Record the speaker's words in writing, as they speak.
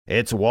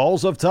It's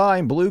Walls of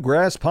Time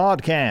Bluegrass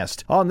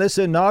Podcast. On this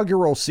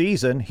inaugural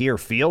season, hear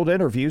field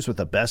interviews with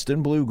the best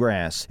in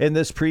bluegrass. In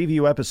this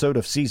preview episode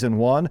of Season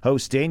 1,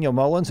 host Daniel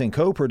Mullins and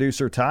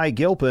co-producer Ty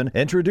Gilpin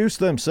introduce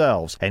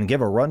themselves and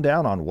give a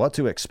rundown on what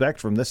to expect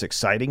from this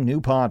exciting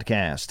new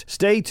podcast.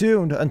 Stay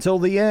tuned until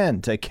the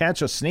end to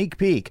catch a sneak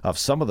peek of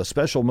some of the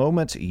special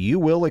moments you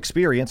will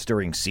experience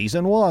during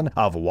Season 1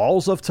 of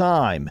Walls of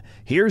Time.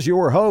 Here's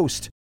your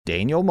host,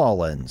 Daniel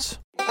Mullins.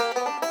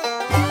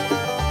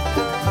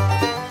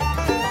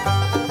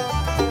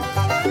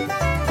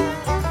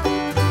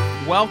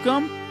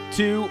 Welcome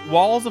to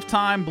Walls of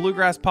Time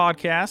Bluegrass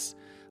Podcast.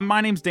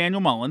 My name's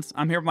Daniel Mullins.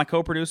 I'm here with my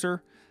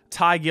co-producer,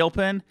 Ty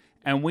Gilpin,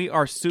 and we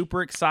are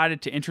super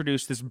excited to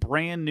introduce this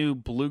brand new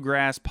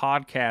Bluegrass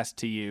podcast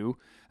to you.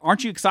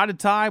 Aren't you excited,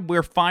 Ty?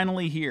 We're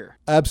finally here.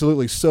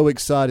 Absolutely. So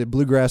excited.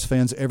 Bluegrass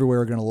fans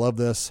everywhere are going to love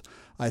this.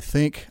 I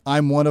think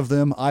I'm one of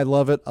them. I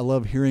love it. I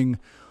love hearing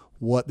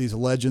what these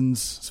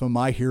legends, some of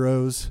my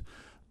heroes,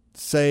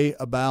 say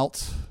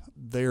about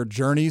their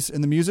journeys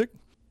in the music.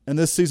 And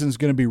this season is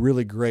going to be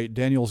really great.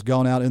 Daniel's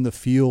gone out in the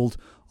field,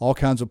 all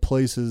kinds of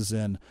places,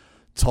 and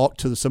talked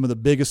to some of the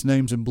biggest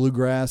names in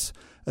bluegrass,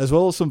 as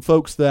well as some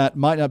folks that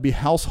might not be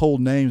household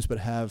names but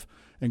have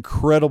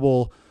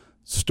incredible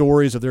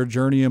stories of their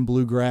journey in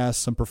bluegrass,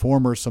 some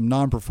performers, some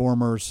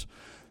non-performers,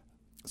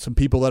 some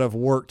people that have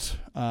worked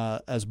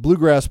as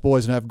bluegrass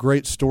boys and have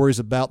great stories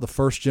about the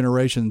first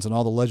generations and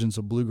all the legends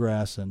of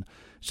bluegrass. And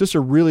it's just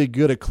a really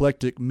good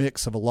eclectic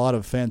mix of a lot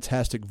of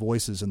fantastic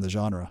voices in the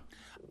genre.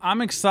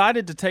 I'm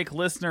excited to take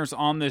listeners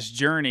on this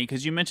journey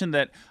because you mentioned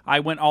that I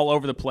went all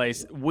over the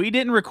place. We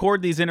didn't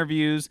record these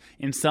interviews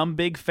in some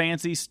big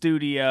fancy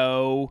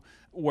studio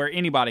where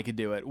anybody could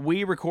do it.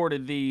 We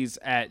recorded these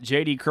at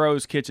J.D.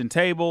 Crow's kitchen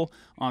table,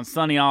 on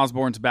Sonny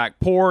Osborne's back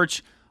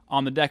porch,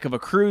 on the deck of a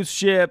cruise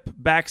ship,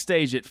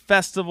 backstage at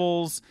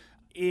festivals,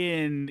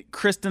 in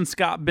Kristen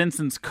Scott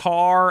Benson's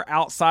car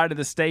outside of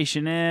the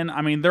Station Inn.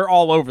 I mean, they're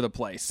all over the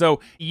place.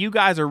 So you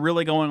guys are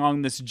really going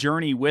on this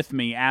journey with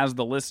me as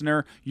the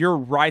listener. You're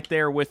right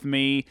there with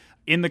me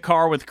in the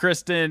car with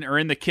Kristen or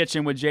in the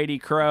kitchen with J.D.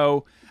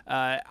 Crow.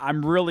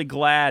 I'm really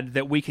glad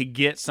that we could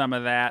get some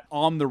of that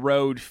on the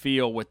road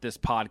feel with this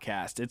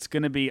podcast. It's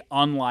going to be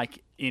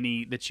unlike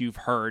any that you've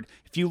heard.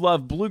 If you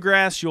love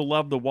bluegrass, you'll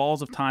love the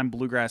Walls of Time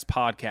Bluegrass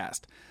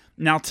podcast.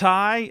 Now,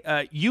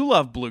 Ty, you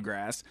love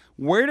bluegrass.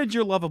 Where did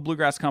your love of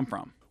bluegrass come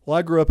from? Well,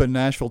 I grew up in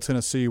Nashville,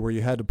 Tennessee, where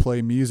you had to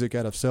play music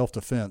out of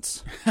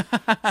self-defense.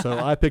 So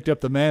I picked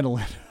up the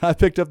mandolin.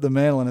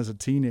 As a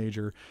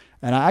teenager,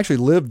 and I actually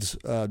lived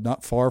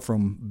not far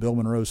from Bill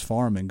Monroe's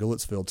farm in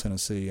Goodlettsville,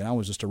 Tennessee, and I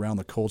was just around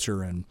the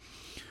culture and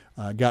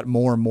got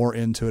more and more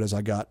into it as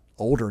I got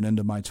older and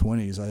into my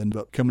 20s. I ended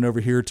up coming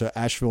over here to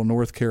Asheville,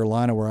 North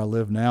Carolina, where I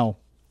live now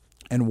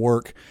and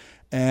work,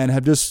 and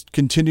have just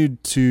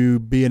continued to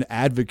be an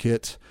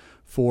advocate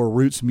for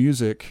roots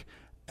music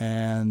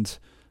and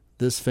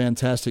this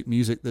fantastic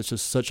music that's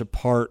just such a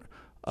part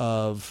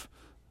of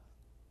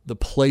the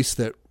place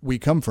that we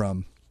come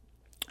from.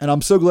 And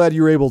I'm so glad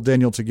you were able,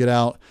 Daniel, to get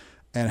out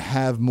and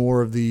have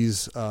more of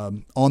these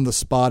on the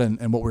spot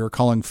and what we were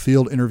calling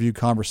field interview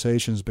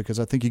conversations, because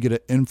I think you get an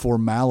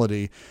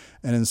informality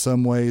and in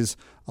some ways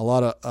a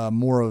lot of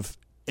more of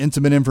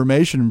intimate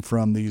information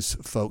from these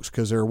folks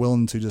because they're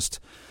willing to just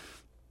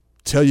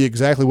tell you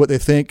exactly what they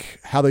think,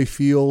 how they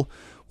feel,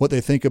 what they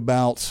think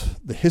about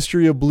the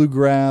history of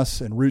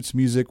bluegrass and roots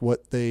music,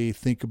 what they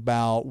think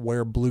about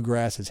where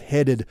bluegrass is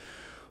headed,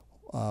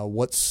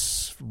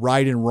 what's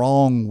right and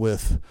wrong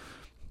with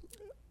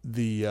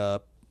the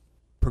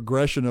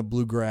progression of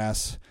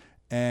bluegrass.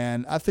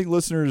 And I think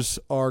listeners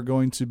are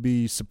going to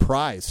be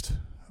surprised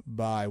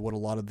by what a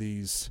lot of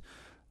these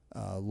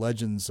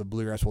legends of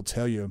bluegrass will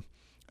tell you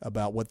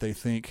about what they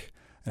think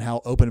and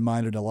how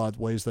open-minded in a lot of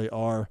ways they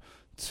are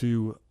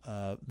to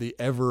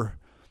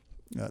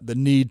the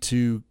need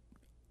to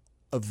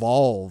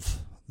evolve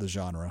the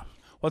genre.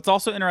 What's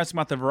also interesting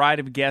about the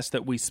variety of guests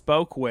that we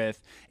spoke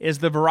with is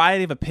the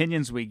variety of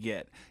opinions we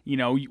get. You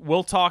know,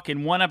 we'll talk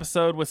in one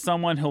episode with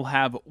someone who'll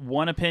have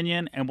one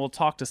opinion, and we'll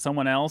talk to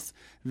someone else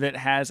that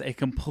has a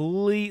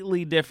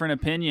completely different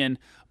opinion,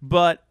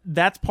 but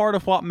that's part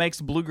of what makes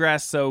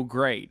bluegrass so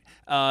great.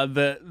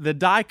 The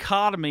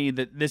dichotomy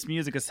that this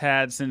music has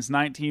had since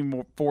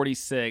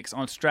 1946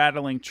 on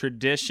straddling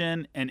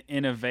tradition and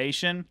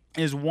innovation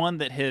is one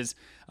that has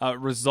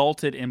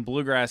resulted in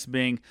bluegrass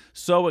being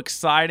so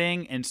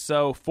exciting and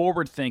so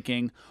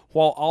forward-thinking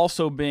while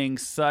also being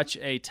such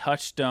a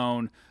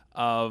touchstone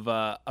of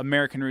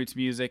American roots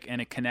music and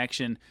a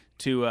connection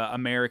to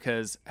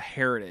America's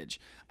heritage.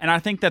 And I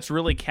think that's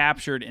really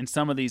captured in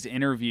some of these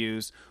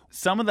interviews.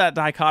 Some of that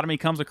dichotomy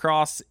comes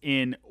across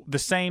in the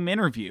same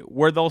interview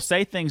where they'll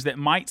say things that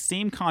might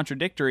seem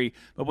contradictory,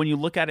 but when you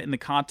look at it in the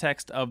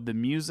context of the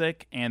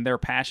music and their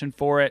passion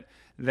for it,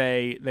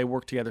 they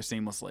work together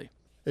seamlessly.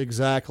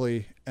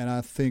 Exactly. And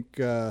I think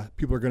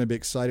people are going to be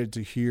excited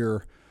to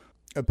hear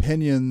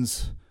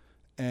opinions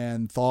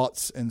and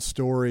thoughts and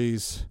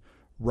stories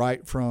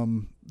right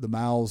from the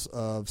mouths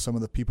of some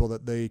of the people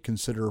that they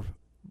consider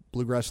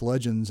bluegrass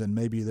legends and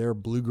maybe their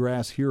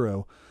bluegrass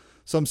hero.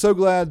 So I'm so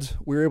glad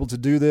we were able to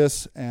do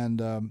this,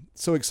 and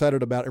so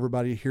excited about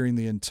everybody hearing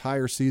the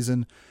entire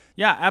season.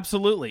 Yeah,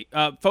 absolutely.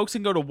 Folks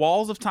can go to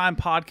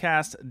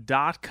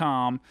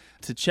wallsoftimepodcast.com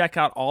to check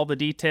out all the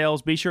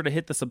details. Be sure to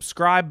hit the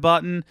subscribe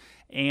button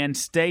and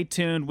stay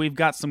tuned. We've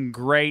got some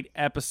great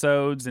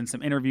episodes and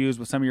some interviews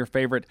with some of your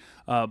favorite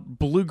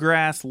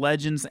bluegrass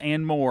legends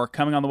and more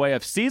coming on the way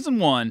of Season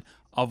 1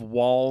 of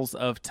Walls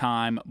of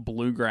Time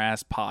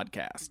Bluegrass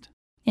Podcast.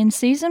 In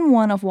Season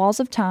 1 of Walls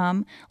of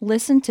Time,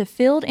 listen to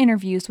field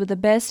interviews with the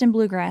best in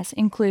bluegrass,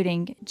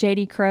 including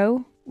J.D.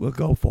 Crowe. We'll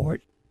go for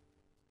it.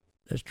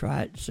 Let's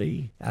try it and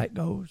see how it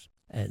goes.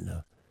 And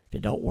if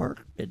it don't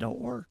work, it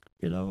don't work,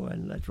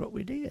 and that's what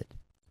we did.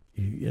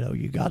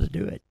 You got to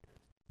do it.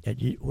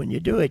 And when you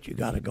do it, you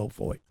got to go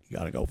for it. You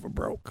got to go for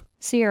broke.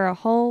 Sierra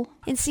Hull.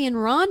 And seeing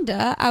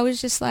Rhonda, I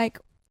was just like,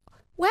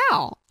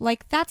 wow,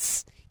 like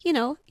that's,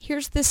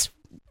 here's this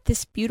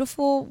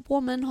beautiful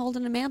woman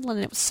holding a mandolin.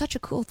 And it was such a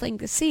cool thing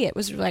to see. It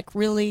was like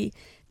really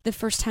the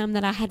first time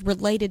that I had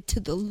related to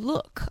the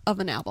look of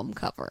an album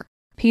cover.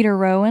 Peter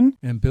Rowan.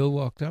 And Bill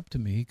walked up to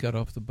me. He got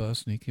off the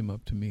bus and he came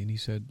up to me and he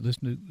said,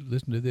 listen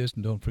to this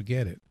and don't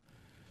forget it.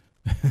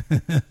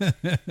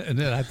 And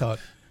then I thought,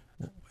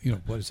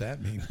 what does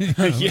that mean?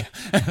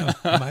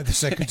 Am I the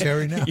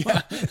secretary now?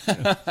 Yeah.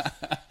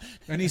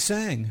 And he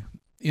sang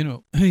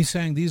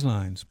these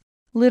lines.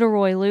 Little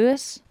Roy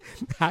Lewis.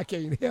 I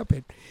can't help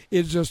it.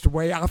 It's just the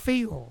way I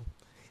feel.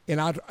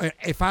 And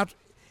if I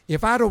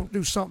don't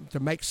do something to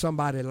make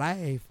somebody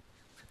laugh,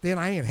 then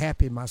I ain't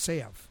happy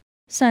myself.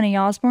 Sonny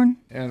Osborne.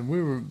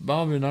 And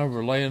Bobby and I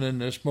were laying in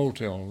this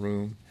motel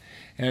room,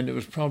 and it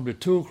was probably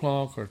 2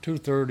 o'clock or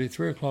 2:30,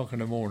 3 o'clock in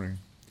the morning.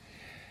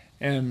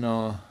 And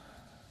I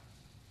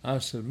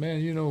said,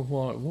 man, you know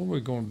what are we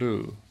going to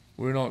do?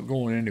 We're not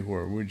going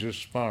anywhere. We're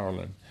just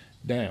spiraling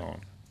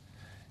down.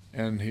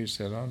 And he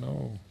said, I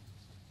know.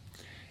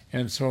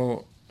 And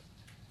so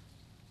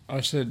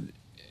I said,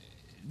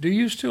 do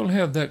you still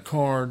have that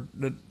card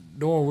that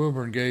Dora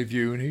Wilburn gave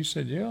you? And he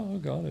said, yeah, I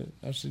got it.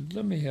 I said,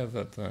 let me have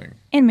that thing.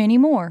 And many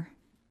more.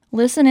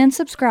 Listen and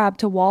subscribe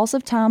to Walls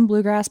of Time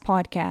Bluegrass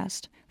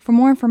Podcast. For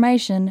more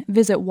information,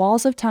 visit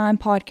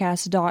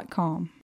wallsoftimepodcast.com.